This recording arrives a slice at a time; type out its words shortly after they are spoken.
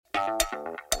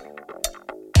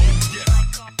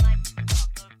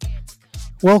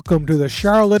Welcome to the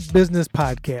Charlotte Business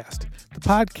Podcast, the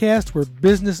podcast where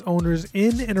business owners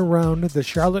in and around the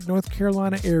Charlotte, North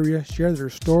Carolina area share their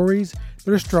stories,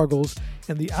 their struggles,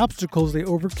 and the obstacles they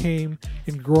overcame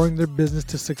in growing their business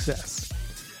to success.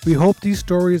 We hope these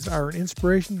stories are an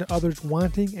inspiration to others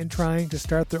wanting and trying to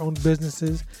start their own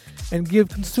businesses and give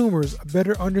consumers a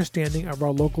better understanding of our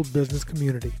local business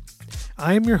community.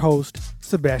 I am your host,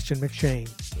 Sebastian McShane.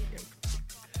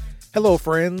 Hello,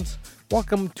 friends.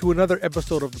 Welcome to another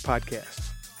episode of the podcast.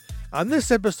 On this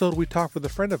episode, we talk with a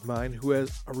friend of mine who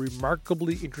has a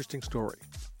remarkably interesting story.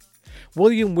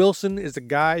 William Wilson is a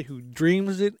guy who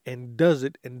dreams it and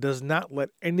does not let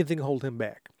anything hold him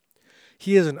back.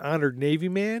 He is an honored Navy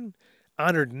man,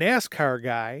 honored NASCAR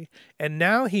guy, and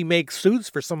now he makes suits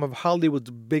for some of Hollywood's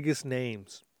biggest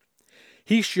names.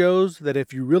 He shows that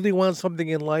if you really want something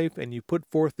in life and you put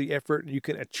forth the effort, you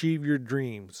can achieve your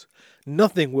dreams.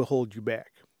 Nothing will hold you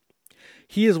back.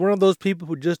 He is one of those people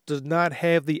who just does not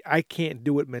have the I can't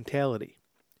do it mentality.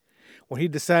 When he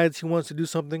decides he wants to do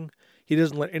something, he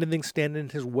doesn't let anything stand in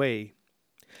his way.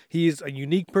 He is a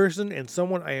unique person and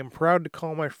someone I am proud to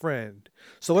call my friend.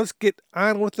 So let's get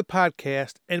on with the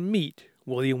podcast and meet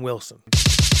William Wilson.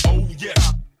 Oh, yeah.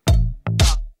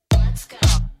 Let's go.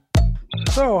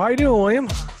 So, how you doing, William?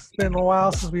 It's been a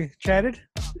while since we chatted.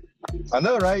 I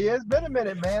know, right? Yeah, it's been a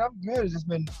minute, man. I'm good.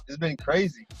 It's been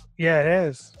crazy. Yeah, it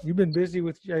has. You've been busy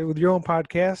with your own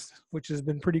podcast, which has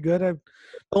been pretty good. I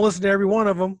don't listen to every one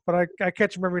of them, but I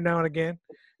catch them every now and again.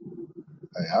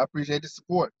 I appreciate the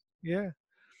support. Yeah.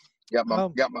 Got my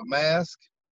mask.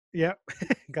 Yeah.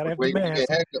 Gotta have the mask. Get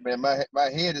a haircut, man. My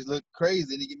head is looking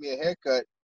crazy. To give me a haircut.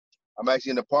 I'm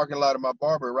actually in the parking lot of my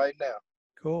barber right now.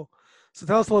 Cool. So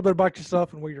tell us a little bit about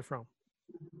yourself and where you're from.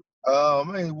 My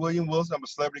name is William Wilson. I'm a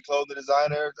celebrity clothing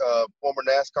designer, former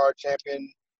NASCAR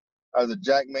champion. I was a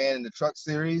jack man in the truck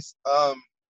series. From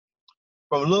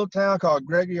a little town called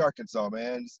Gregory, Arkansas,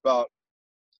 man.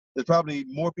 There's probably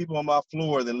more people on my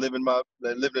floor than live in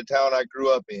the town I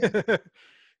grew up in.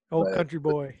 Old country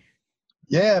boy.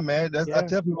 Yeah, man. I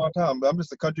tell people all the time, I'm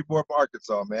just a country boy from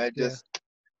Arkansas, man.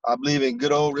 I believe in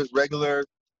good old, just regular.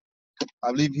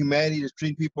 I believe in humanity, just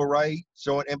treating people right,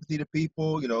 showing empathy to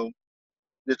people,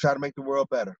 just try to make the world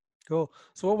better. Cool.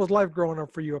 So what was life growing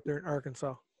up for you up there in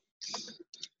Arkansas?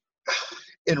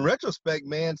 In retrospect,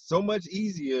 man, so much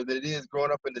easier than it is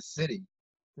growing up in the city.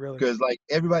 Really? Because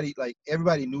everybody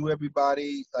knew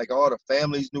everybody, all the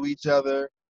families knew each other.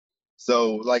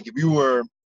 So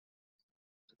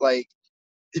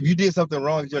if you did something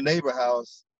wrong at your neighbor's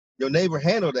house, your neighbor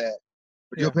handled that.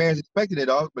 But your parents expected it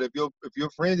all. But if your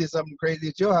friend did something crazy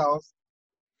at your house,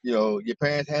 your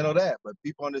parents handled that. But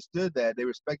people understood that. They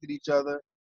respected each other.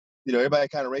 Everybody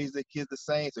kind of raised their kids the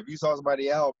same. So if you saw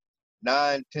somebody out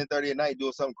 9-10:30 at night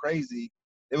doing something crazy,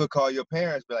 they would call your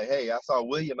parents, be like, hey, I saw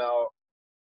William out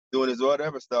doing his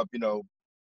whatever stuff, So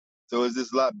it's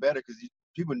just a lot better because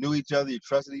people knew each other, you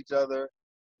trusted each other.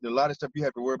 A lot of stuff you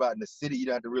have to worry about in the city, you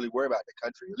don't have to really worry about in the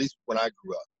country, at least when I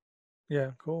grew up.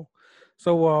 Yeah, cool.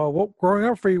 So growing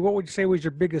up for you, what would you say was your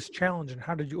biggest challenge and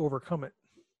how did you overcome it?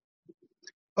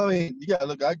 I mean,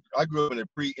 look, I grew up in a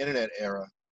pre-internet era,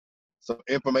 so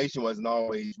information wasn't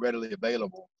always readily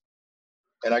available.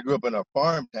 And I grew up in a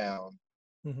farm town,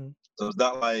 so it's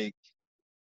not like,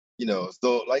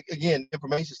 again,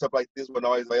 information, stuff like this wasn't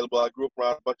always available. I grew up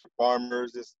around a bunch of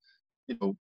farmers,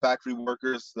 factory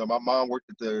workers. So my mom worked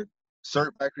at the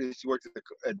shirt factory. She worked at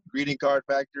the greeting card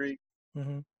factory.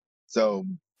 So,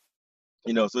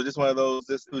 so just one of those,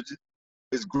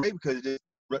 it's great because it's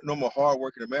just normal hard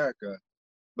work in America,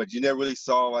 but you never really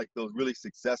saw those really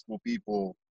successful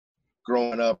people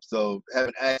growing up. So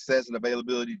having access and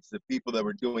availability to the people that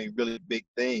were doing really big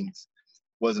things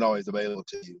wasn't always available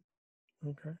to you.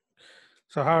 Okay.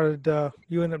 So how did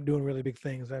you end up doing really big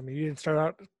things? I mean, you didn't start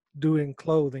out doing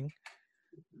clothing.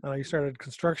 You started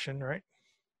construction, right?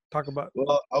 Talk about.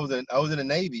 Well, I was in the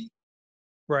Navy.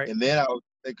 Right. And then I was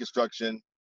in construction.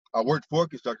 I worked for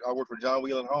construction. I worked for John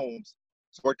Wheelan Homes,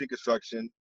 worked in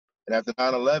construction. And after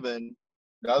 9/11,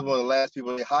 I was one of the last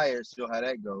people they hired, so you know how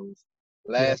that goes.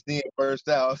 Last in, first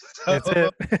out. That's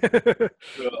it.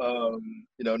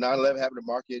 9/11 happened, the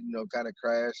market, kind of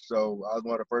crashed. So I was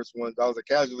one of the first ones. I was a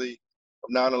casualty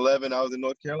of 9/11. I was in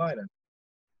North Carolina.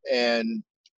 And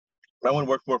I went to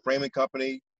work for a framing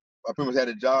company. I pretty much had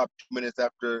a job 2 minutes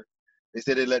after they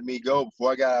said they'd let me go.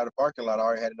 Before I got out of the parking lot, I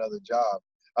already had another job.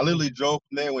 I literally drove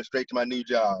from there and went straight to my new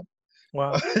job.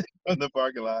 Wow. In the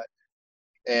parking lot.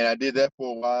 And I did that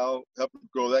for a while, helped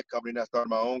grow that company, and I started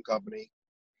my own company.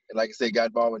 And like I said, got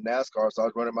involved with NASCAR, so I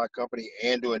was running my company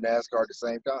and doing NASCAR at the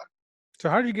same time. So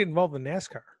how did you get involved in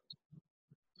NASCAR?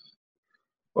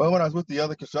 Well, when I was with the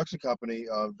other construction company,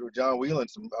 John Whelan,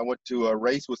 I went to a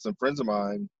race with some friends of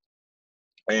mine,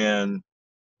 and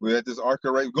we had this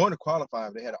ARCA race. Going to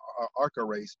qualifying, they had an ARCA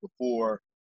race before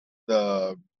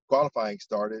the qualifying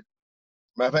started.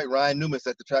 Matter of fact, Ryan Newman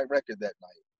set the track record that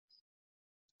night.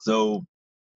 So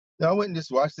I went and just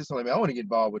watched this. I'm like, man, I want to get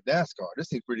involved with NASCAR. This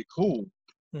seems pretty cool.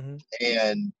 Mm-hmm.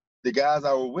 And the guys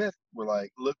I were with were like,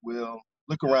 look, Will,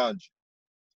 look around you.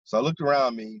 So I looked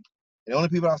around me, and the only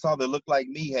people I saw that looked like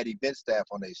me had event staff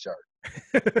on their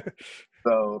shirt.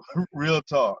 So real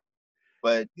talk.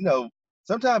 But,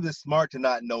 sometimes it's smart to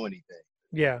not know anything.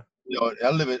 Yeah.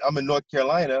 I'm in North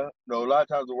Carolina. A lot of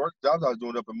times the work jobs I was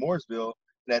doing up in Mooresville.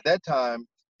 And at that time,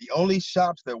 the only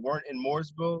shops that weren't in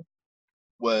Mooresville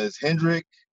was Hendrick,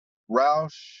 Roush,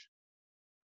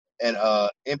 and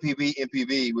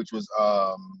MPV, which was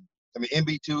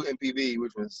MB2 MPV,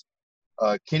 which was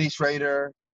Kenny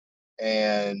Schrader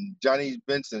and Johnny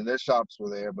Benson. Their shops were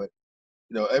there, but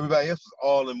everybody else was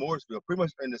all in Mooresville, pretty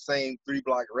much in the same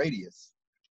 3-block radius.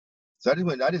 So I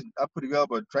put together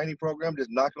a training program,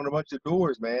 just knocked on a bunch of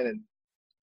doors, man.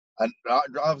 And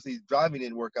obviously driving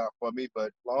didn't work out for me, but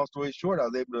long story short, I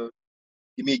was able to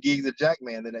give me a gig as a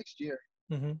jackman the next year.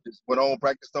 Mm-hmm. Just went on,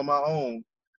 practiced on my own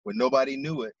when nobody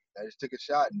knew it. I just took a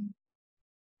shot and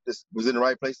just was in the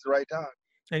right place at the right time.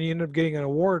 And you ended up getting an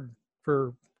award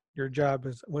for your job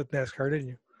with NASCAR, didn't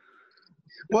you?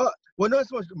 Well, not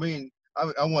so much. I mean,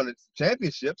 I wanted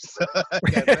championships,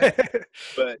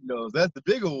 but that's the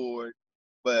big award.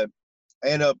 But I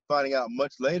ended up finding out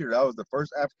much later I was the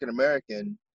first African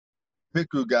American pit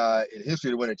crew guy in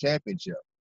history to win a championship.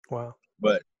 Wow!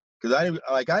 But because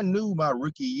I knew my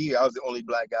rookie year, I was the only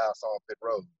black guy I saw on pit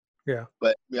road. Yeah.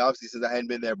 But obviously, since I hadn't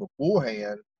been there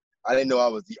beforehand, I didn't know I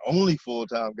was the only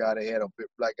full-time guy they had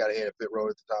black guy they had at pit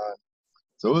road at the time.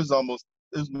 So it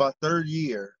was my third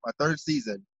year, my third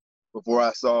season, before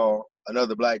I saw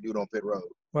another black dude on pit road.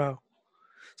 Wow.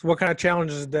 So what kind of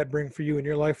challenges did that bring for you in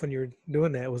your life when you were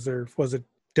doing that? Was it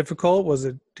difficult?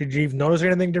 Did you even notice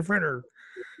anything different or?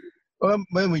 When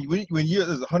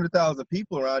there's 100,000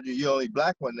 people around you, you're only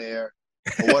black one there,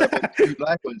 or one of the 3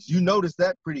 black ones, you notice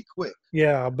that pretty quick.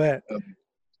 Yeah, I'll bet.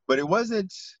 But it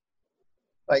wasn't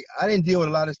like I didn't deal with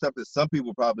a lot of stuff that some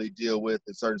people probably deal with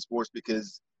in certain sports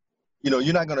because,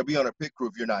 you're not going to be on a pit crew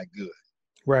if you're not good.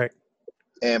 Right.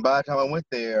 And by the time I went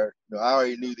there, I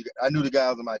already knew the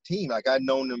guys on my team. Like I'd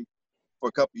known them for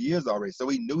a couple of years already, so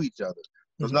we knew each other.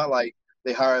 Mm-hmm. It's not like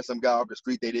they hired some guy off the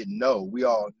street they didn't know. We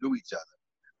all knew each other.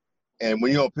 And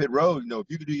when you're on pit road, if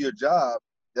you can do your job,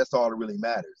 that's all that really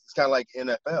matters. It's kind of like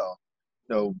NFL.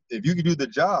 If you can do the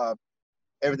job,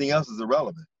 everything else is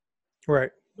irrelevant.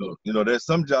 Right. So, there's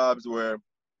some jobs where,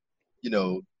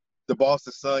 the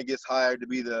boss's son gets hired to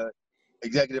be the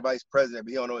executive vice president,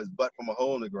 but he don't know his butt from a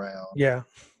hole in the ground. Yeah.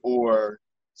 Or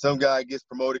some guy gets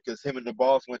promoted because him and the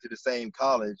boss went to the same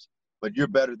college, but you're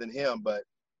better than him, but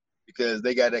because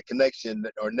they got that connection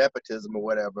or nepotism or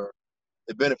whatever,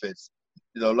 it benefits.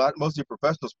 Most of your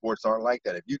professional sports aren't like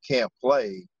that. If you can't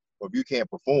play or if you can't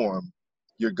perform,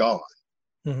 you're gone.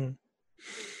 Mm-hmm.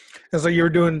 And so you were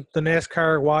doing the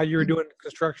NASCAR while you were doing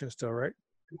construction still, right?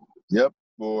 Yep.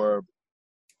 For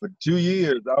 2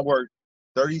 years, I worked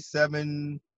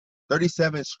 37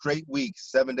 straight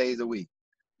weeks, 7 days a week,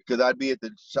 because I'd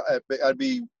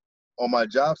be on my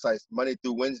job sites Monday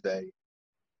through Wednesday.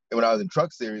 And when I was in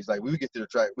truck series, like we would get to the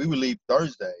track, we would leave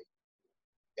Thursday.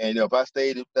 And, if I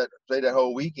stayed that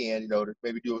whole weekend, to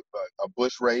maybe do a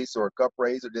bush race or a cup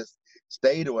race or just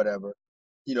stayed or whatever,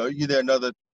 you're there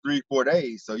another 3-4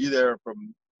 days. So you're there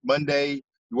from Monday,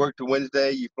 you work to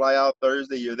Wednesday, you fly out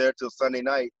Thursday, you're there till Sunday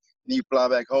night, and you fly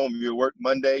back home. You work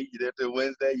Monday, you're there till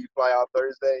Wednesday, you fly out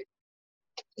Thursday,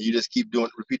 and you just keep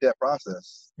repeat that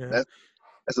process. Yeah.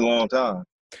 That's a long time.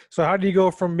 So how do you go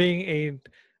from being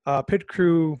a pit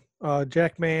crew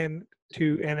jackman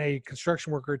and a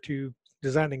construction worker to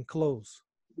designing clothes?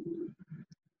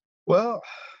 Well,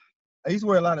 I used to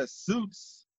wear a lot of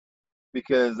suits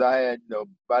because I had,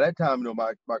 by that time,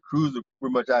 my crews were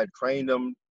pretty much, I had trained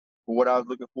them for what I was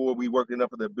looking for. We worked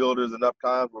enough with the builders enough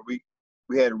times where we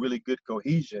had really good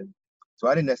cohesion. So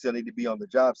I didn't necessarily need to be on the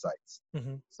job sites.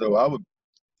 Mm-hmm. So I would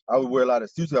wear a lot of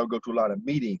suits. I would go to a lot of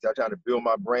meetings. I was trying to build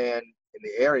my brand in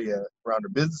the area around the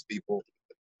business people.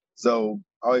 So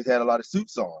I always had a lot of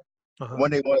suits on. Uh-huh.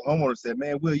 One day, one homeowner said,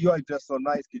 "Man, Will, you always dress so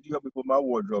nice. Could you help me put my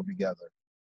wardrobe together?"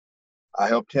 I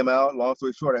helped him out. Long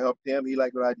story short, I helped him. He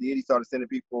liked what I did. He started sending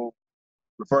people,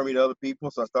 referring me to other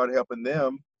people. So I started helping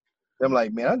them. I'm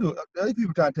like, man, other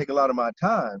people trying to take a lot of my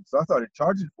time. So I started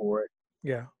charging for it.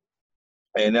 Yeah.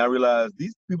 And I realized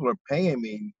these people are paying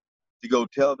me to go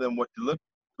tell them what to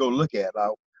look at.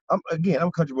 Now, I'm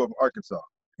a country boy from Arkansas.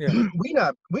 Yeah.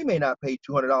 we may not pay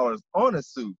 $200 on a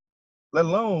suit, let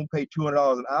alone pay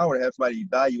 $200 an hour to have somebody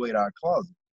evaluate our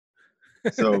closet.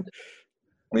 So,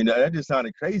 I mean, that just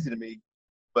sounded crazy to me,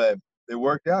 but it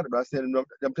worked out. But I said,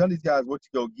 I'm telling these guys what to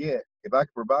go get. If I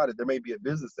can provide it, there may be a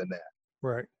business in that.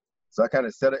 Right. So I kind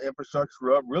of set an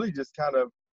infrastructure up, really just kind of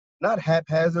not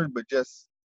haphazard, but just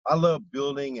I love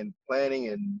building and planning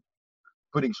and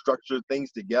putting structured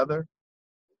things together.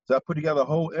 So I put together a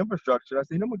whole infrastructure. I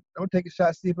said, I'm gonna take a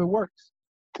shot, see if it works.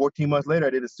 14 months later, I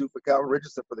did a suit for Calvin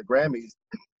Richardson for the Grammys,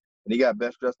 and he got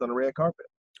best dressed on the red carpet.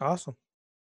 Awesome.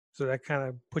 So that kind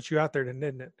of puts you out there, then,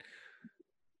 didn't it?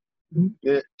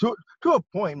 Yeah, to a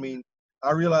point. I mean,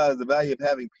 I realized the value of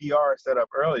having PR set up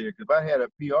earlier, because if I had a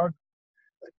PR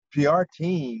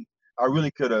team, I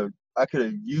could have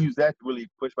used that to really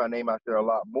push my name out there a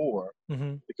lot more,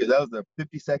 because that was the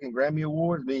 52nd Grammy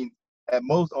Awards. I mean, at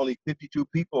most, only 52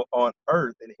 people on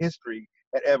earth in history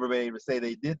had ever been able to say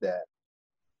they did that,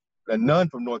 and none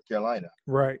from North Carolina.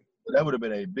 Right. So that would have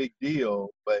been a big deal.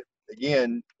 But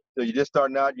again, so you're just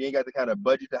starting out. You ain't got the kind of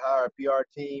budget to hire a PR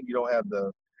team. You don't have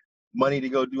the money to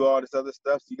go do all this other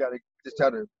stuff. So you got to just try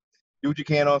to do what you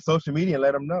can on social media and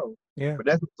let them know. Yeah. But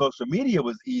that's what social media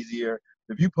was easier.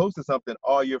 If you posted something,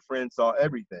 all your friends saw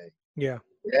everything. Yeah.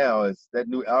 Now it's that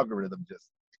new algorithm just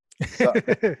sucks.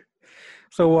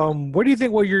 So, what do you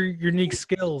think were your unique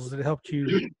skills that helped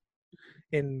you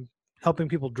in helping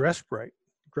people dress right,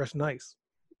 dress nice?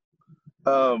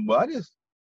 Well, I just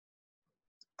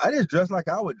dress like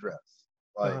I would dress.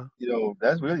 Like,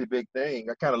 that's really a big thing.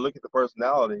 I kind of look at the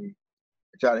personality and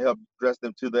try to help dress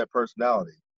them to their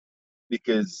personality.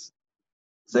 Because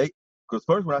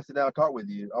first when I sit down and talk with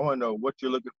you, I want to know what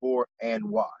you're looking for and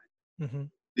why.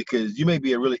 Because you may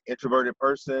be a really introverted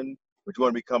person, but you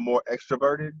want to become more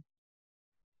extroverted.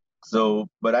 So,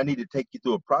 but I need to take you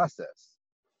through a process,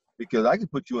 because I can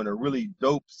put you in a really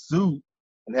dope suit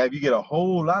and have you get a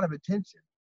whole lot of attention.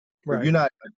 Right. If you're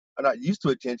not used to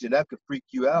attention, that could freak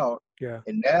you out. Yeah.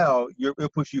 And now it'll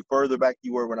push you further back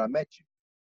you were when I met you.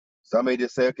 So I may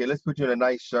just say, okay, let's put you in a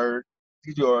nice shirt,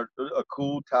 get you a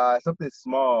cool tie, something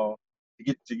small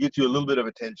to get you a little bit of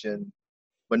attention,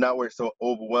 but not where it's so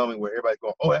overwhelming, where everybody's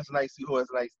going, oh, that's a nice suit, oh,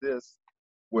 that's a nice this,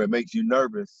 where it makes you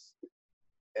nervous.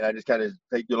 And I just kind of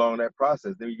take you along that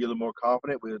process. Then you get a little more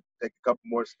confident. We'll take a couple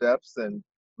more steps, and a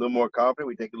little more confident.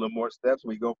 We take a little more steps, and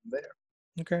we go from there.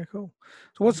 Okay, cool.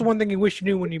 So what's the one thing you wish you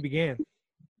knew when you began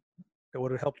that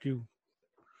would have helped you?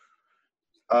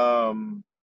 I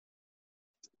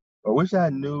wish I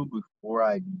knew before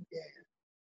I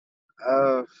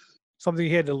began. Something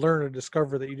you had to learn or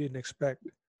discover that you didn't expect.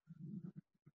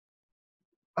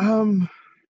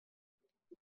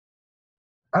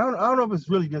 I don't know if it's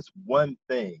really just one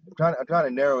thing. I'm trying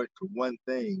to narrow it to one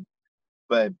thing,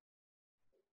 but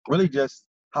really just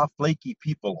how flaky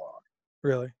people are.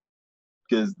 Really?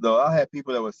 Because though I have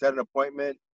people that will set an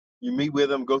appointment, you meet with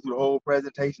them, go through the whole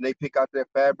presentation, they pick out their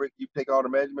fabric, you take all the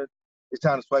measurements, it's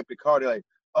time to swipe the card. They're like,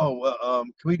 oh, well,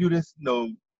 can we do this,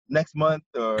 next month,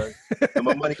 or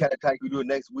my money kind of tight, can we do it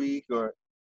next week? Or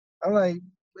I'm like,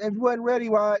 if you wasn't ready,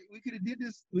 why we could have did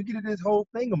this? We could have did this whole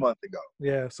thing a month ago.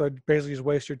 Yeah. So basically, just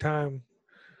waste your time.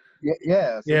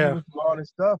 Yeah. So you went through all this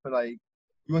stuff, and like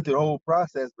you went through the whole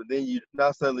process, but then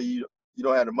suddenly you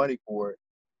don't have the money for it.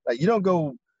 Like you don't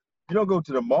go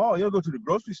to the mall, you don't go to the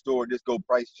grocery store, just go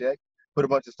price check, put a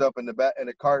bunch of stuff in the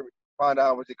cart, find out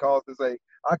how much it costs, and say,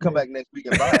 I'll come back next week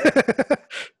and buy it.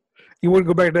 You wouldn't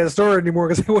go back to that store anymore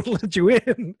because they wouldn't let you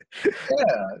in. Yeah,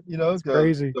 it's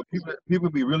crazy. So people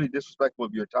be really disrespectful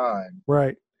of your time.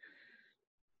 Right.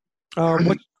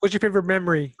 What's your favorite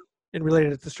memory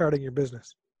related to starting your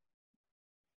business?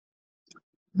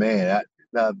 Man,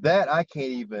 I can't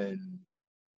even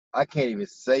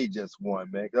say just one,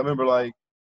 man. 'Cause I remember, like,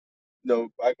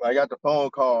 I got the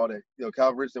phone call that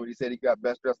Calvin Richardson when he said he got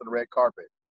best dressed on the red carpet.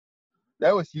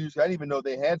 That was huge. I didn't even know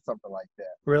they had something like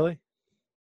that. Really?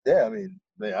 Yeah, I mean,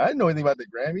 I didn't know anything about the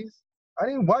Grammys. I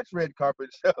didn't watch red carpet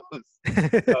shows.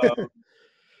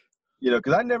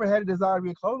 Because I never had a desire to be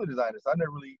a clothing designer. So I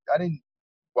didn't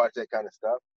watch that kind of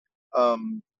stuff.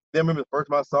 Then I remember the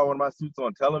first time I saw one of my suits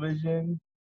on television.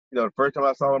 The first time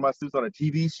I saw one of my suits on a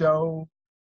TV show.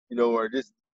 Or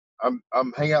just I'm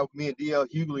hanging out with me and DL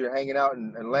Hughley are hanging out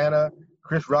in Atlanta.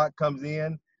 Chris Rock comes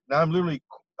in. Now I'm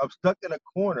stuck in a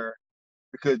corner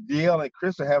because DL and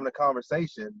Chris are having a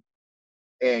conversation.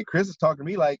 And Chris is talking to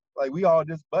me like we all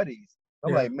just buddies.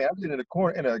 I'm like, man, I'm sitting in a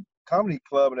corner in a comedy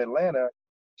club in Atlanta,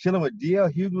 chilling with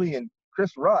DL Hughley and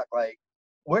Chris Rock. Like,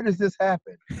 where does this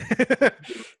happen?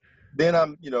 Then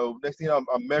I'm, next thing I'm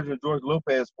measuring George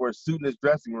Lopez for a suit in his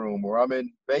dressing room, or I'm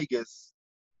in Vegas.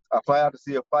 I fly out to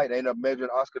see a fight. I end up measuring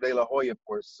Oscar De La Hoya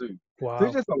for a suit. So it's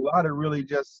Wow. just a lot of really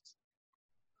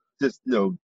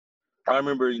I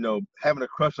remember, having a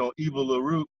crush on Eva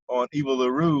LaRue when Uh,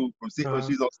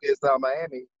 she's on CSI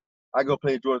Miami. I go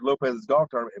play George Lopez's golf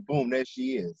tournament, and boom, there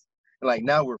she is. And like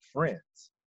now we're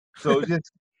friends. So it's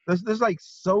just there's like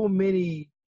so many,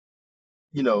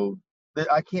 that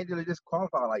I can't really just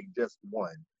qualify like just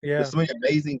one. There's yeah. so many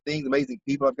amazing things, amazing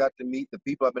people I've got to meet, the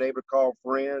people I've been able to call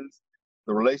friends,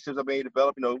 the relationships I've been able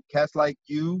to develop. Cats like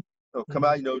you, come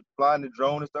Mhm. out, flying the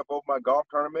drone and stuff over my golf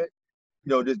tournament.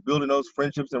 Just building those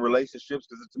friendships and relationships.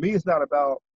 Because to me, it's not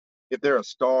about if they're a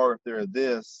star, if they're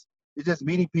this. It's just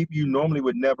meeting people you normally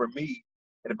would never meet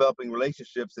and developing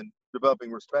relationships and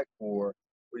developing respect for.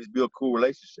 We just build cool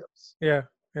relationships. Yeah.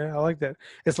 Yeah. I like that.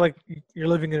 It's like you're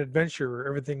living an adventure where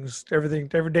everything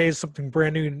every day is something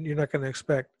brand new and you're not going to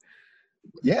expect.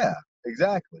 Yeah,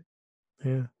 exactly.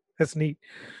 Yeah. That's neat.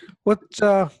 What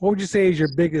would you say is your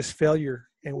biggest failure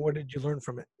and what did you learn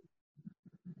from it?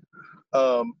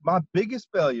 My biggest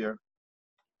failure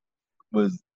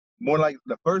was more like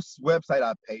the first website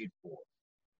I paid for,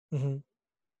 Hmm.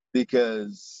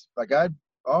 because like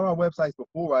all our websites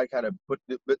before I kind of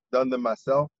done them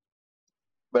myself,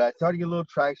 but I started to get a little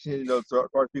traction, so as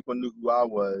far as people knew who I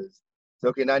was. So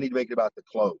okay, now I need to make it about the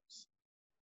clothes.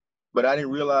 But I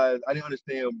didn't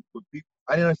understand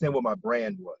I didn't understand what my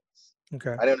brand was.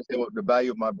 Okay. I didn't understand what the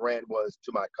value of my brand was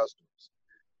to my customers.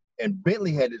 And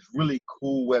Bentley had this really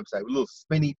cool website with little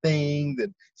spinny things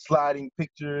and sliding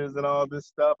pictures and all this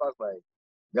stuff. I was like,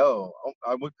 yo,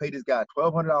 I would pay this guy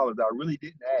 $1,200 I really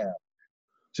didn't have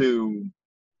to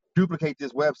duplicate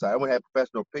this website. I would have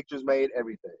professional pictures made,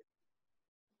 everything.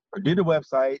 I did the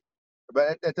website,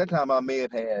 but at that time I may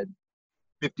have had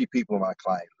 50 people on my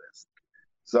client list.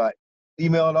 So I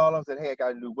emailed all of them, said, hey, I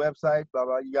got a new website, blah,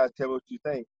 blah. You guys tell me what you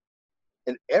think.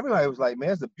 And everybody was like,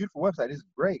 man, it's a beautiful website. This is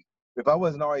great. If I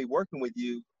wasn't already working with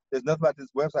you, there's nothing about this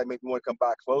website make me want to come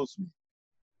buy clothes from you.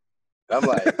 And I'm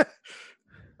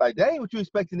like, that ain't what you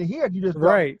expecting to hear. If you just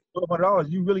dropped Right. $1,200,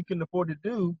 you really couldn't afford to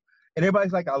do. And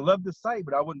everybody's like, I love the site,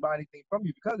 but I wouldn't buy anything from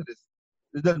you because of this.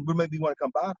 It doesn't make me want to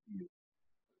come buy from you.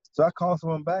 So I called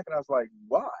someone back and I was like,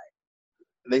 why?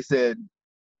 And they said,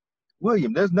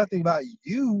 William, there's nothing about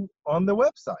you on the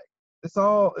website.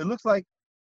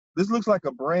 This looks like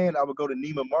a brand I would go to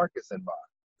Neiman Marcus and buy.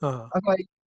 Uh, I was like,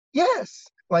 yes.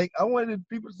 Like I wanted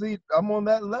people to see I'm on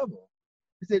that level.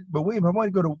 He said, but William, if I want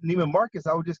to go to Neiman Marcus,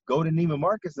 I would just go to Neiman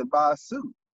Marcus and buy a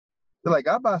suit. They're like,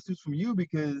 I buy suits from you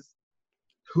because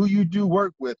who you do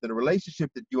work with and the relationship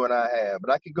that you and I have.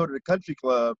 But I can go to the country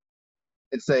club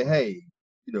and say, hey,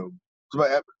 you know,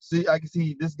 I can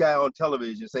see this guy on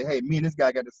television and say, hey, me and this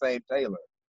guy got the same tailor.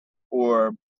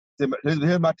 Or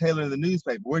here's my tailor in the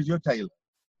newspaper. Where's your tailor?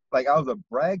 Like I was a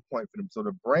brag point for them. So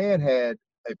the brand had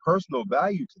a personal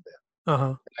value to them. uh-huh.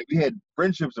 Like we had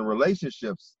friendships and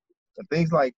relationships and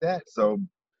things like that. So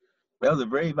that was a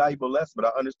very valuable lesson. But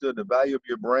I understood the value of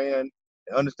your brand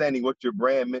and understanding what your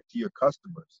brand meant to your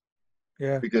customers.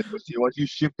 Yeah. Because once you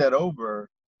shift that over,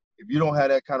 if you don't have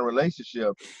that kind of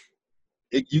relationship,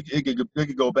 it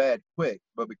could go bad quick.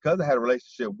 But because I had a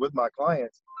relationship with my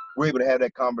clients, we're able to have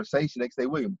that conversation. They say,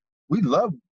 William, we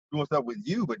love doing stuff with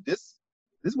you, but this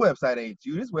website ain't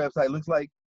you. This website looks like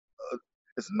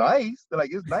it's nice. They're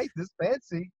like, it's nice, it's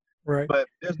fancy, Right. but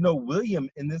there's no William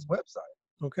in this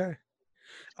website. Okay.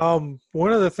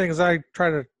 One of the things I try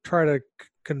to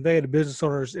convey to business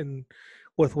owners in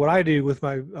with what I do with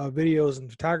my videos and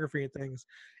photography and things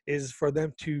is for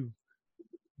them to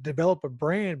develop a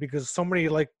brand because somebody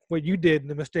like what you did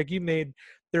and the mistake you made,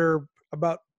 they're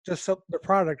about just the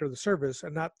product or the service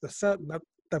and not not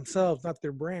themselves, not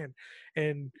their brand.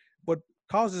 And what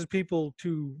causes people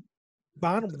to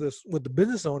bond with the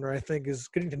business owner, I think, is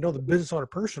getting to know the business owner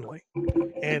personally.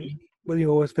 And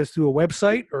if it's through a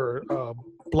website or a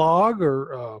blog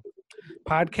or a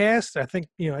podcast, I think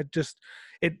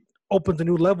it opens a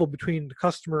new level between the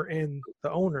customer and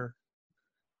the owner.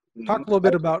 Talk a little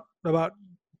bit about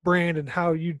brand and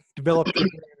how you developed your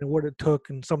brand and what it took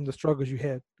and some of the struggles you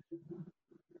had.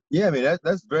 Yeah, I mean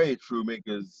that's very true,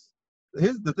 because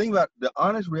here's the thing about the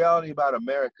honest reality about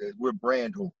America is we're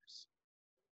brand holders.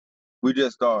 We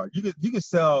just are. You can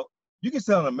sell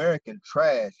an American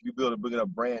trash if you build a big enough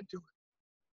brand to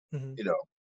Hmm. it,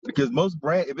 because most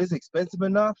brand, if it's expensive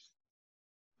enough,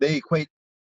 they equate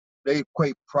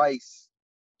price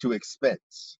to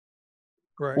expense.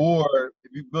 Right. Or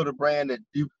if you build a brand that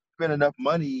you spend enough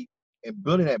money in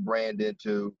building that brand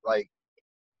into, like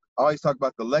I always talk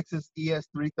about the Lexus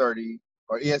ES330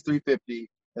 or ES350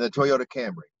 and the Toyota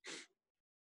Camry.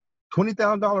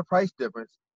 $20,000 price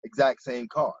difference, exact same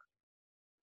car.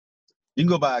 You can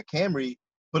go buy a Camry,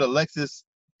 put a Lexus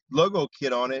logo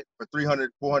kit on it for $300,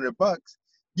 $400.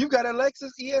 You've got a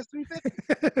Lexus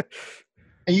ES350.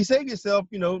 And you save yourself,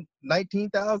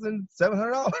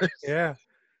 $19,700. Yeah.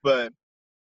 But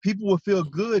people will feel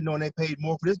good knowing they paid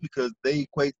more for this because they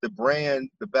equate the brand,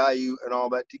 the value, and all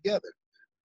that together.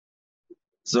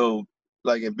 So,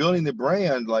 like in building the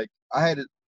brand, like I'm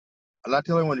not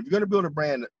telling anyone, if you're going to build a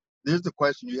brand, there's the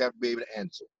question you have to be able to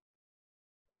answer.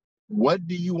 What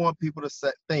do you want people to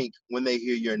think when they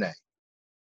hear your name?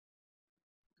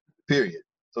 Period.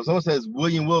 So if someone says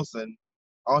William Wilson,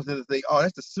 I want them to think, oh,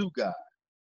 that's the suit guy.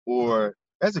 Or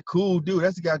that's a cool dude.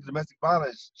 That's the guy at the domestic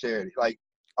violence charity. Like,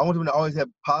 I want them to always have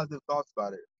positive thoughts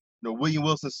about it. William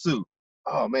Wilson suit.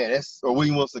 Oh man, or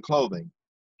William Wilson clothing.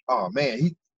 Oh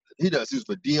man, he does suits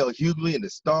for D.L. Hughley and the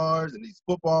Stars and these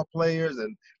football players,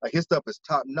 and like his stuff is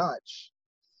top notch.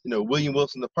 William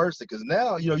Wilson the person, because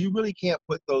now you really can't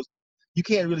put those. You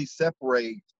can't really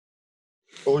separate,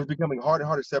 or it's becoming harder and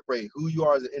harder to separate who you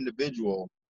are as an individual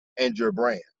and your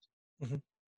brand. Mm-hmm.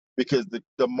 Because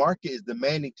the market is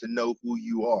demanding to know who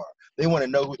you are. They want to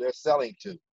know who they're selling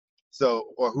to,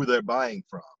 or who they're buying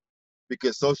from,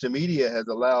 because social media has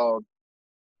allowed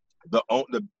the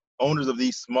owners of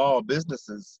these small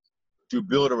businesses to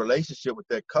build a relationship with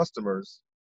their customers.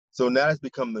 So now it's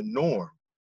become the norm.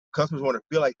 Customers want to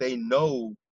feel like they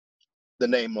know the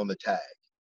name on the tag.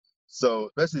 So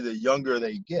especially the younger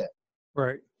they get.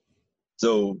 Right.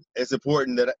 So it's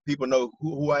important that people know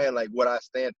who I am, like what I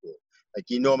stand for. Like,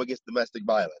 I'm against domestic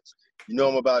violence.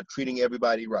 I'm about treating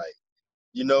everybody right.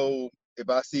 If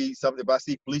I see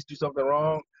police do something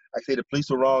wrong, I say the police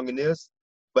are wrong in this,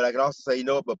 but I can also say,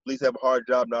 but police have a hard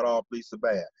job. Not all police are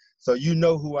bad. So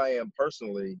who I am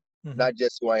personally, mm-hmm. not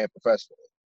just who I am professionally.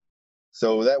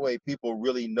 So that way people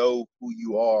really know who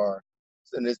you are.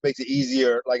 And this makes it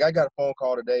easier. Like, I got a phone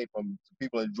call today from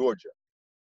people in Georgia.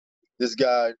 This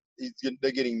guy,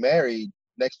 they're getting married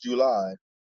next July.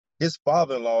 His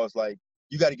father-in-law is like,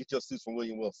 you got to get your suits from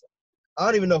William Wilson. I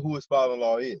don't even know who his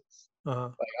father-in-law is. Uh-huh.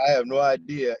 Like, I have no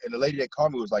idea. And the lady that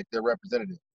called me was like their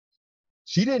representative.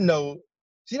 She doesn't know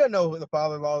the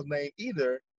father-in-law's name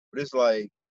either. But it's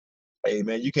like, hey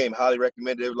man, you came highly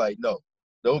recommended. They were like, no,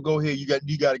 don't go here. You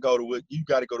got to go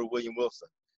to William Wilson.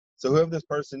 So whoever this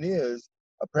person is,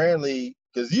 apparently,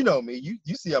 because you know me,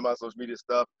 you see on my social media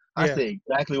stuff, yeah. I say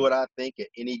exactly what I think at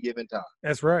any given time.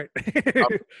 That's right.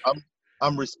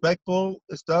 I'm respectful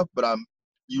and stuff, but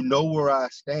where I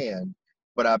stand,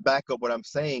 but I back up what I'm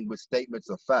saying with statements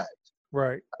of fact.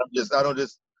 Right.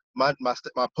 My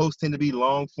posts tend to be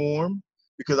long form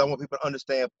because I want people to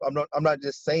understand. I'm not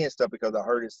just saying stuff because I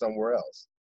heard it somewhere else.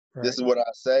 Right. This is what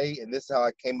I say, and this is how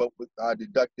I came up with. I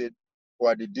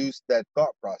deduced that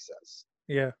thought process.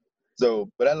 Yeah. So,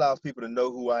 but that allows people to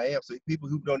know who I am. So people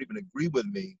who don't even agree with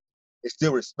me, they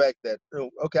still respect that.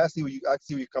 Okay, I see where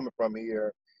you're coming from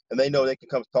here. And they know they can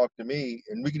come talk to me,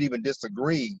 and we can even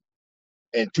disagree.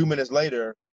 And 2 minutes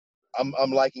later,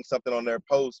 I'm liking something on their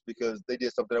post because they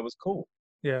did something that was cool.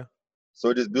 Yeah. So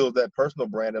it just builds that personal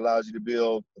brand, allows you to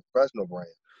build a professional brand.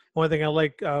 One thing I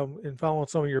like in following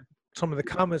some of the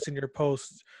comments in your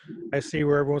posts, I see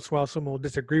where every once in a while someone will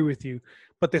disagree with you,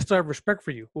 but they still have respect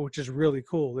for you, which is really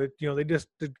cool.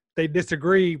 They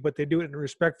disagree, but they do it in a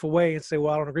respectful way and say,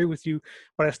 well, I don't agree with you,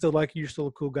 but I still like you. You're still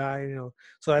a cool guy,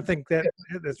 So I think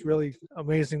that's really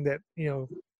amazing that,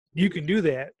 you can do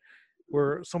that,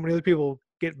 where so many other people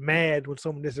get mad when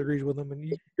someone disagrees with them,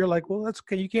 and you're like, well, that's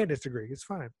okay. You can't disagree. It's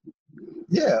fine.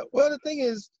 Yeah. Well, the thing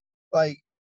is, like,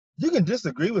 you can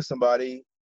disagree with somebody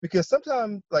because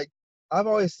sometimes, like, I've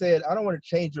always said, I don't want to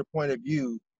change your point of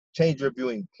view, change your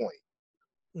viewing point.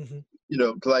 Mm-hmm.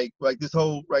 Like this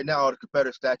whole, right now, all the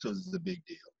Confederate statues is a big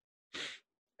deal.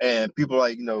 And people are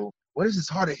like, what is this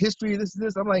heart of history? This.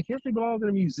 I'm like, history belongs in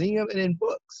a museum and in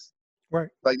books. Right.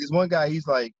 Like this one guy, he's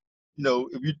like,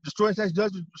 if you destroy statues,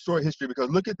 does destroy history because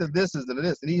look at the thises and the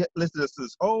this. And he listed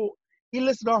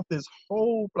off this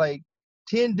whole like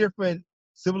 10 different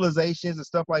civilizations and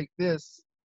stuff like this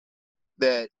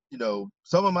that,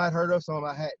 some of them I'd heard of, some of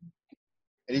them I hadn't.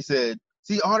 And he said,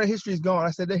 see, all the history is gone.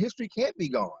 I said, their history can't be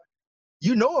gone.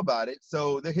 You know about it,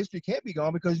 so their history can't be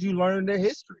gone because you learned their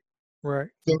history. Right.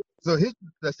 So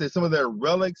let's say some of their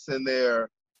relics and their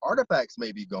artifacts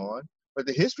may be gone, but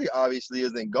the history obviously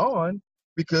isn't gone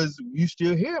because you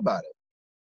still hear about it.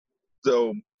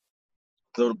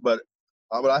 But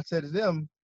what I said to them,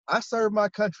 I serve my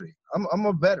country. I'm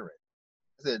a veteran.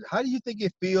 I said, how do you think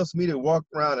it feels for me to walk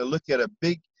around and look at a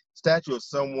big statue of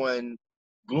someone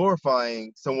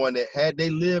glorifying someone that had they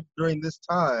lived during this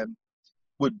time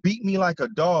would beat me like a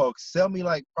dog, sell me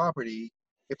like property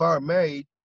if I were married,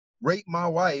 rape my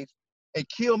wife, and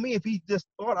kill me if he just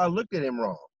thought I looked at him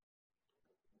wrong.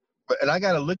 And I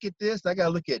got to look at this. I got to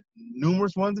look at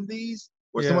numerous ones of these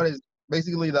where somebody's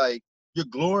basically like, you're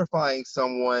glorifying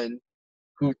someone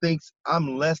who thinks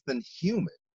I'm less than human.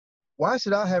 Why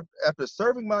should I have, after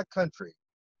serving my country,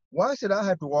 why should I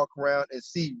have to walk around and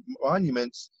see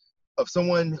monuments of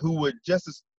someone who would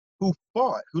who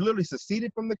fought, who literally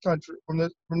seceded from the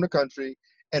country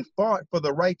and fought for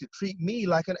the right to treat me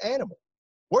like an animal,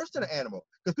 worse than an animal,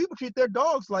 because people treat their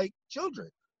dogs like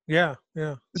children. Yeah.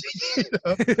 You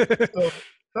know?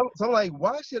 so I'm like,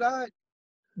 why should I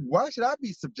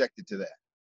be subjected to that?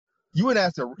 You wouldn't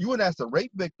ask a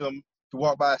rape victim to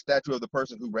walk by a statue of the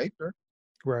person who raped her.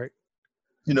 Right.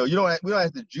 You know, we don't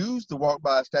ask the Jews to walk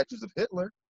by statues of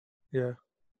Hitler. Yeah.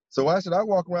 So why should I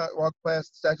walk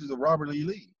past statues of Robert E.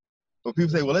 Lee? But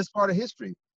people say, well, it's part of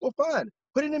history. Well, fine,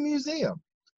 put it in a museum.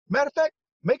 Matter of fact,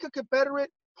 make a Confederate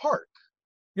park.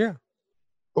 Yeah.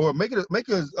 Or make a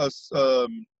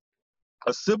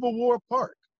Civil War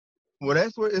park. Well,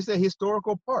 that's where it's a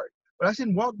historical park. But I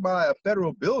shouldn't walk by a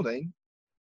federal building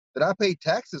that I pay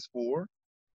taxes for.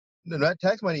 And that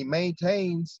tax money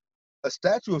maintains a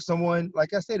statue of someone,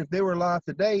 like I said, if they were alive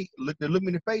today, they look me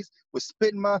in the face, would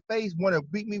spit in my face, want to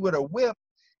beat me with a whip,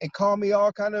 and call me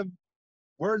all kind of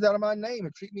words out of my name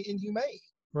and treat me inhumane.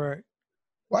 Right.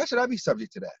 Why should I be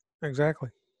subject to that? Exactly.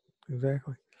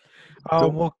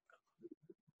 So,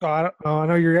 I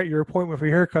know you're at your appointment for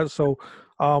your haircut, so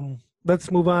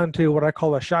let's move on to what I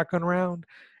call a shotgun round.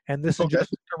 And this is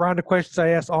just a round of questions I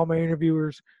ask all my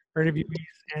interviewees,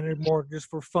 and more just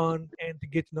for fun and to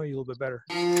get to know you a little bit better.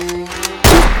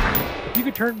 If you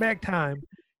could turn back time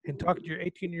and talk to your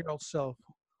 18-year-old self,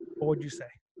 what would you say?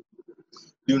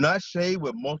 Do not shave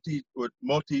with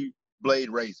multi-blade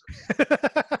razors.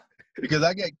 Because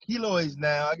I get keloids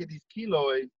now. I get these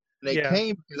keloids, and they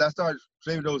came because I started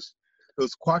shaving those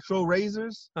Quattro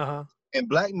razors. And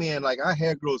black men, like, our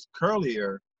hair grows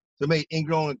curlier, so it made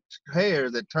ingrown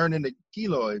hairs that turn into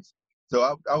keloids.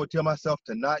 So I would tell myself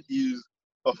to not use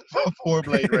a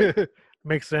 4-blade razor.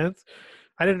 Makes sense.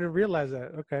 I didn't realize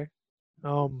that. Okay.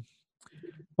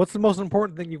 What's the most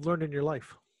important thing you've learned in your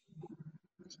life?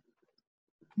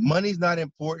 Money's not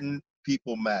important.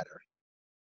 People matter.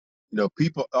 You know,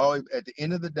 people always, at the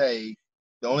end of the day,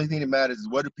 the only thing that matters is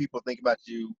what do people think about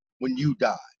you when you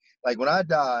die. Like, when I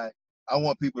die, I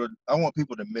want people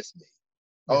to miss me.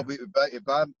 Yeah.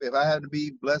 If I had to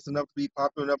be blessed enough to be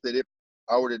popular enough that if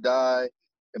I were to die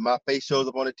and my face shows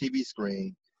up on a TV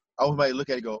screen, I want somebody to look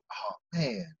at it and go, oh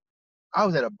man, I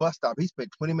was at a bus stop. He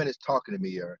spent 20 minutes talking to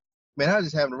me, or man, I was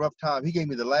just having a rough time. He gave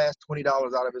me the last $20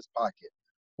 out of his pocket.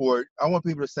 Or I want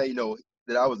people to say, you know,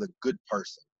 that I was a good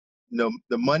person. You know,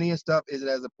 the money and stuff isn't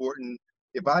as important.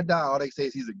 If I die, all they say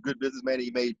is he's a good businessman, he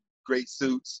made great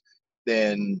suits,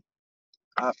 then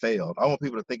I failed. I want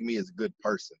people to think of me as a good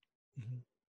person. Mm-hmm.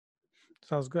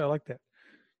 Sounds good. I like that.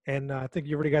 And I think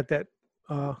you already got that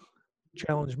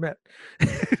challenge met.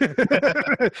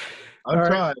 I'm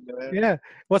trying, man. Yeah.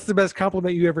 What's the best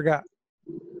compliment you ever got?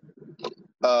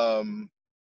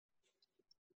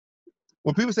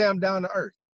 When people say I'm down to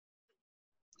earth.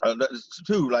 That's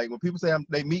true. Like, when people say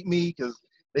they meet me because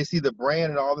they see the brand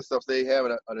and all the stuff, so they have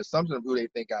an assumption of who they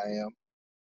think I am.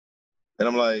 And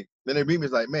I'm like, then they meet me,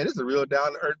 it's like, man, this is a real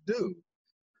down to earth dude.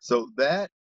 So that,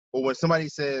 or when somebody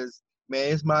says,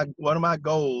 man, one of my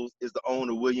goals is to own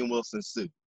a William Wilson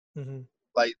suit. Mm-hmm.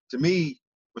 Like, to me,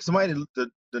 for somebody to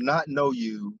not know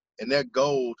you and their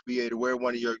goal to be able to wear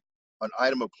an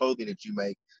item of clothing that you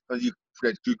make, that you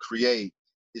create,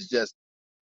 is just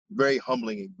very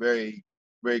humbling and very,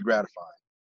 very gratifying.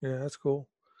 Yeah, that's cool.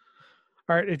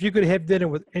 All right, if you could have dinner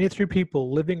with any 3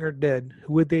 people, living or dead,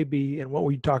 who would they be and what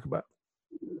would you talk about?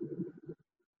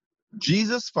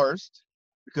 Jesus first,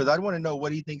 because I want to know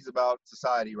what he thinks about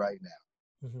society right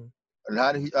now. Mm-hmm. And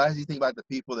how does he think about the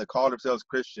people that call themselves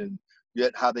Christian,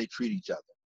 yet how they treat each other?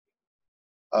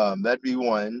 That'd be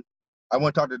one. I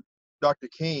want to talk to Dr.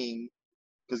 King,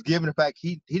 because given the fact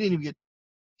he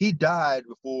died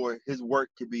before his work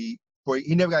he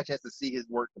never got a chance to see his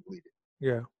work completed.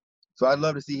 Yeah. So I'd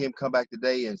love to see him come back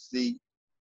today and see,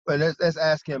 but let's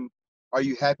ask him, are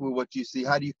you happy with what you see?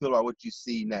 How do you feel about what you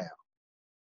see now?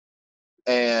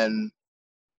 And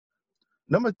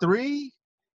number 3,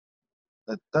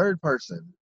 the third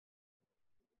person.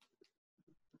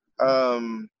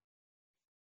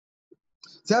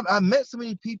 See, I met so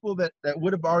many people that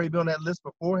would have already been on that list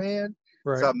beforehand.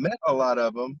 Right. So I've met a lot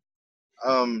of them.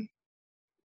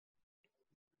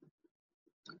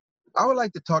 I would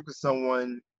like to talk to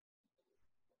someone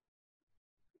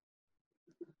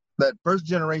that first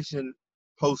generation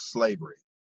post-slavery,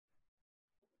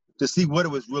 to see what it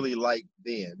was really like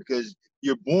then, because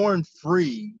you're born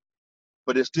free,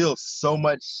 but there's still so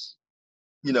much,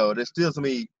 there's still so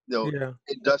many, Yeah.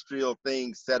 industrial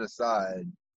things set aside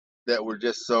that were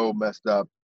just so messed up.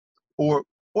 Or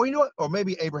you know what? Or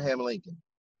maybe Abraham Lincoln.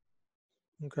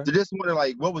 Okay. To just wonder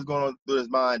like what was going on through his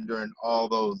mind during all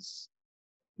those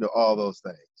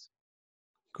things.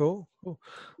 Cool.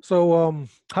 So,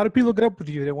 how do people get up with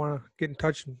you? They want to get in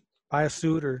touch and buy a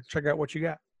suit or check out what you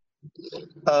got?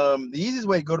 The easiest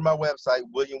way to go to my website,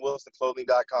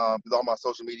 WilliamWilsonclothing.com, because all my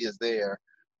social media is there.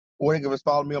 Or you can just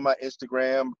follow me on my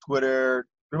Instagram, Twitter,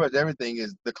 pretty much everything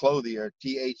is The Clothier,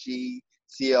 TheClothier.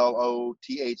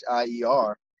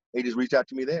 They just reach out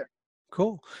to me there.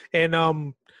 Cool.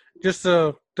 And just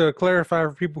to clarify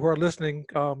for people who are listening,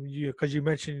 because you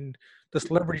mentioned the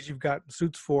celebrities you've got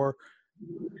suits for,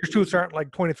 your suits aren't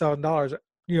like $20,000.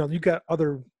 You got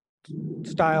other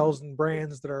styles and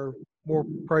brands that are more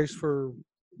priced for.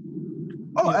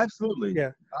 Oh, absolutely.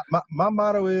 Yeah. My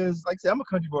motto is, like I said, I'm a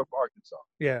country boy from Arkansas.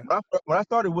 Yeah. When I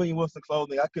started William Wilson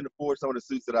Clothing, I couldn't afford some of the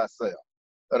suits that I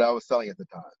was selling at the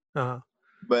time. Uh-huh.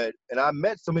 And I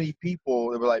met so many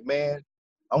people that were like, man,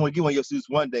 I want to get one of your suits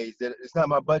one day. Said, it's not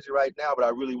my budget right now, but I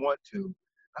really want to.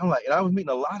 I'm like, and I was meeting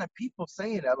a lot of people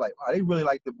saying that. I'm like, wow, they really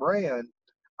like the brand.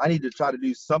 I need to try to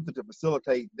do something to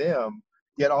facilitate them,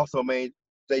 yet also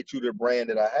stay true to the brand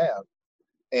that I have.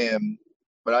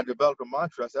 But I developed a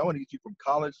mantra. I said, I want to get you from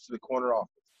college to the corner office.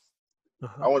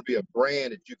 Uh-huh. I want to be a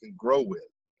brand that you can grow with.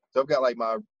 So I've got like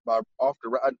my off the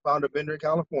rack. I found a vendor in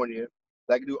California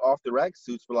that can do off the rack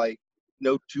suits for like,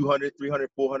 $200, $300,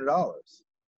 $400.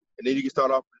 And then you can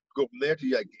start off, go from there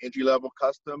to like entry level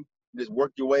custom, just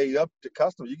work your way up to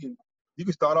custom. You can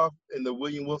start off in the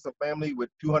William Wilson family with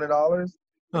 $200. Uh-huh.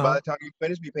 And by the time you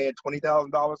finish, be paying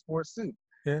 $20,000 for a suit.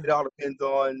 Yeah. It all depends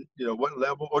on, what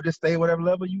level, or just stay at whatever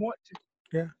level you want to.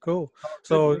 Yeah, cool.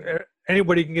 So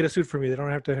anybody can get a suit from you. They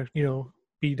don't have to,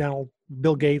 be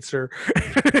Bill Gates or.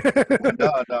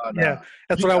 No. Yeah,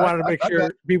 that's what I wanted to make sure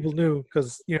people knew,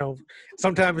 because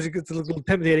sometimes it gets a little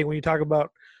intimidating when you talk about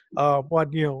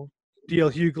D.L.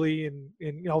 Hughley and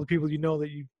all the people that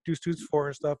you do suits for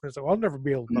and stuff. And it's like, well, I'll never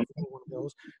be able to afford one of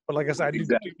those. But like I said, I did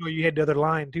know you had the other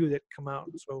line too that come out.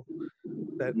 So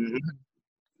that,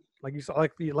 like you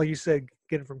said,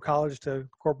 getting from college to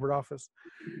corporate office.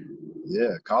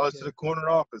 Yeah, college to the corner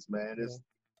office, man.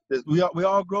 We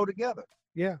all grow together.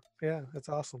 Yeah, that's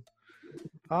awesome.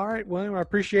 All right, William, I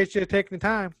appreciate you taking the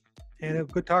time, and it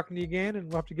was good talking to you again, and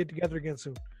we'll have to get together again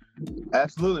soon.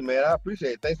 Absolutely, man. I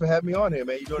appreciate it. Thanks for having me on here,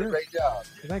 man. You're doing a great job.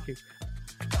 Thank you.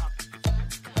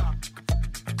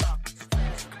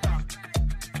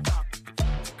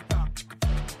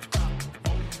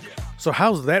 So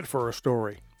how's that for a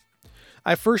story?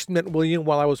 I first met William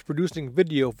while I was producing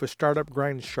video for Startup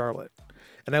Grind Charlotte,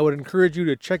 and I would encourage you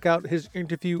to check out his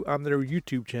interview on their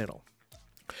YouTube channel.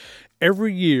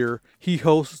 Every year, he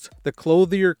hosts the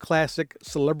Clothier Classic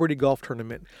Celebrity Golf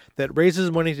Tournament that raises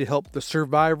money to help the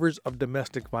survivors of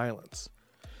domestic violence.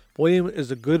 William is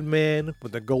a good man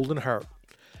with a golden heart.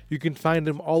 You can find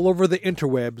him all over the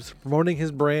interwebs promoting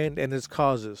his brand and his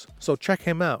causes, so check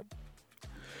him out.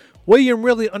 William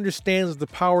really understands the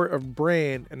power of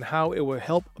brand and how it will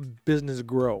help a business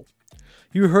grow.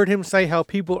 You heard him say how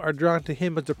people are drawn to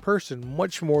him as a person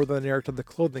much more than they are to the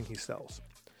clothing he sells.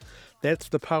 That's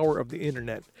the power of the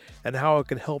internet and how it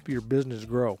can help your business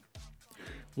grow.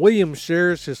 William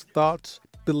shares his thoughts,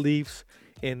 beliefs,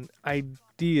 and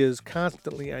ideas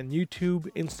constantly on YouTube,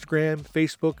 Instagram,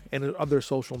 Facebook, and other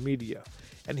social media.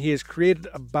 And he has created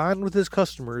a bond with his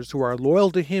customers who are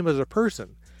loyal to him as a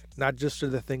person, not just to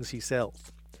the things he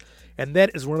sells. And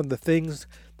that is one of the things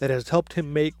that has helped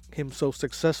him make him so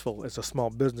successful as a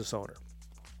small business owner.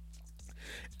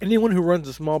 Anyone who runs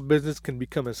a small business can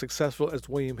become as successful as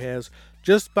William has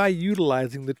just by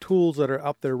utilizing the tools that are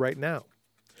out there right now.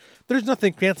 There's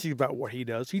nothing fancy about what he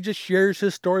does. He just shares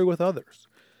his story with others.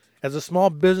 As a small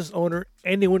business owner,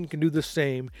 anyone can do the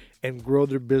same and grow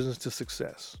their business to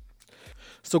success.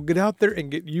 So get out there and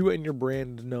get you and your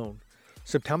brand known.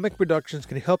 Septomic Productions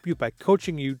can help you by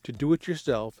coaching you to do it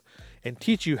yourself and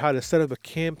teach you how to set up a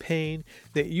campaign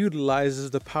that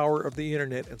utilizes the power of the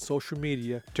internet and social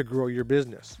media to grow your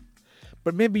business.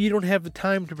 But maybe you don't have the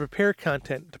time to prepare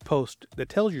content to post that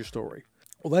tells your story.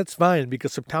 Well, that's fine,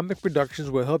 because Septomic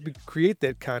Productions will help you create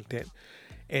that content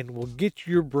and will get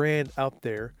your brand out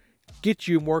there, get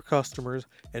you more customers,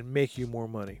 and make you more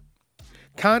money.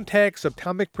 Contact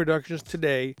Septomic Productions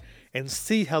today and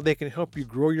see how they can help you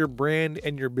grow your brand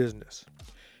and your business.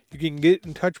 You can get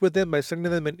in touch with them by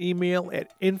sending them an email at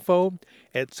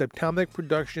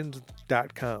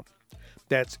info@septomicproductions.com.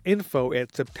 That's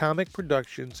info@Sebtomic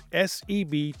Productions,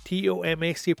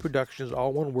 SEBTOMAC Productions,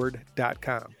 all one word,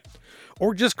 .com.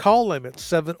 Or just call them at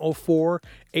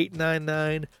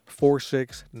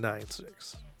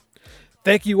 704-899-4696.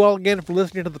 Thank you all again for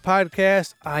listening to the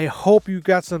podcast. I hope you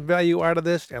got some value out of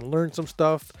this and learned some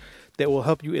stuff that will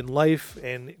help you in life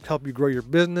and help you grow your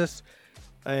business.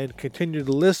 And continue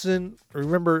to listen.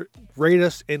 Remember, rate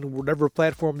us in whatever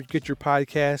platform you get your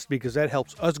podcast, because that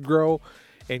helps us grow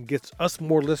and gets us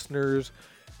more listeners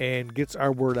and gets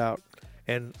our word out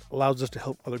and allows us to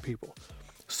help other people.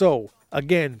 So,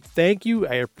 again, thank you.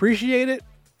 I appreciate it.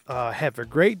 Have a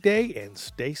great day and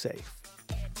stay safe.